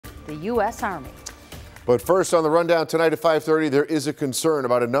the U.S. Army. But first, on the rundown tonight at 5:30, there is a concern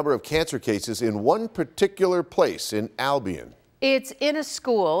about a number of cancer cases in one particular place in Albion. It's in a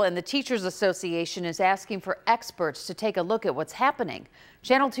school, and the Teachers Association is asking for experts to take a look at what's happening.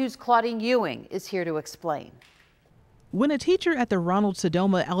 Channel 2's Claudine Ewing is here to explain. When a teacher at the Ronald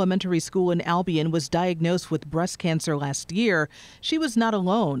Sodoma Elementary School in Albion was diagnosed with breast cancer last year, she was not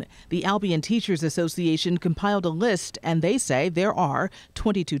alone. The Albion Teachers Association compiled a list, and they say there are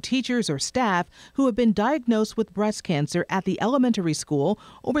 22 teachers or staff who have been diagnosed with breast cancer at the elementary school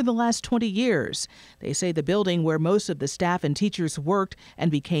over the last 20 years. They say the building where most of the staff and teachers worked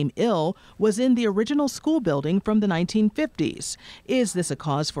and became ill was in the original school building from the 1950s. Is this a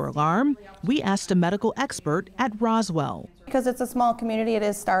cause for alarm? We asked a medical expert at Roswell. Because it's a small community, it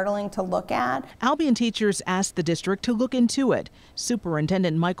is startling to look at. Albion teachers asked the district to look into it.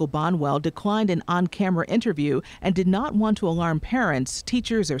 Superintendent Michael Bonwell declined an on-camera interview and did not want to alarm parents,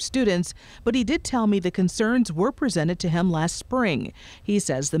 teachers, or students, but he did tell me the concerns were presented to him last spring. He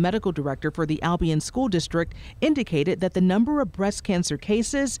says the medical director for the Albion School District indicated that the number of breast cancer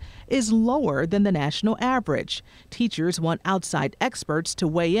cases is lower than the national average. Teachers want outside experts to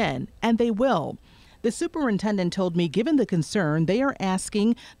weigh in, and they will. The superintendent told me, given the concern, they are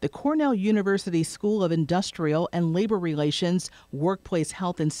asking the Cornell University School of Industrial and Labor Relations Workplace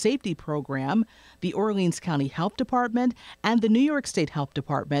Health and Safety Program, the Orleans County Health Department, and the New York State Health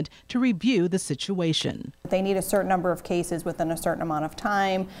Department to review the situation. They need a certain number of cases within a certain amount of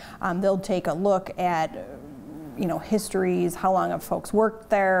time. They'll take a look at histories, how long have folks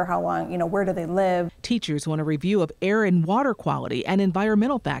worked there, how long, where do they live. Teachers want a review of air and water quality and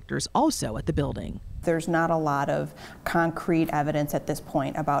environmental factors also at the building. There's not a lot of concrete evidence at this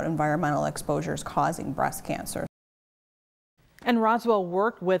point about environmental exposures causing breast cancer. And Roswell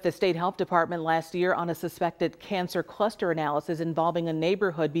worked with the State Health Department last year on a suspected cancer cluster analysis involving a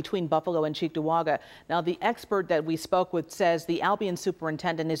neighborhood between Buffalo and Cheektowaga. Now, the expert that we spoke with says the Albion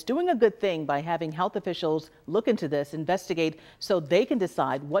superintendent is doing a good thing by having health officials look into this, investigate, so they can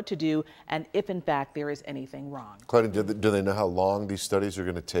decide what to do and if, in fact, there is anything wrong. Claudine, do they know how long these studies are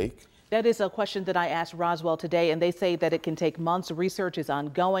going to take? That is a question that I asked Roswell today, and they say that it can take months. Research is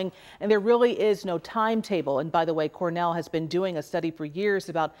ongoing, and there really is no timetable. And by the way, Cornell has been doing a study for years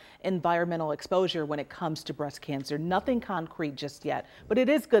about environmental exposure when it comes to breast cancer. Nothing concrete just yet, but it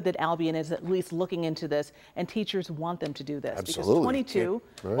is good that Albion is at least looking into this, and teachers want them to do this. Absolutely. Because 22,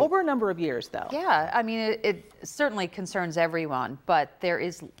 right. Over a number of years, though. Yeah, I mean, it certainly concerns everyone, but there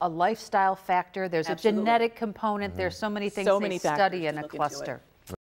is a lifestyle factor. There's Absolutely. a genetic component. There's so many things they study in a cluster.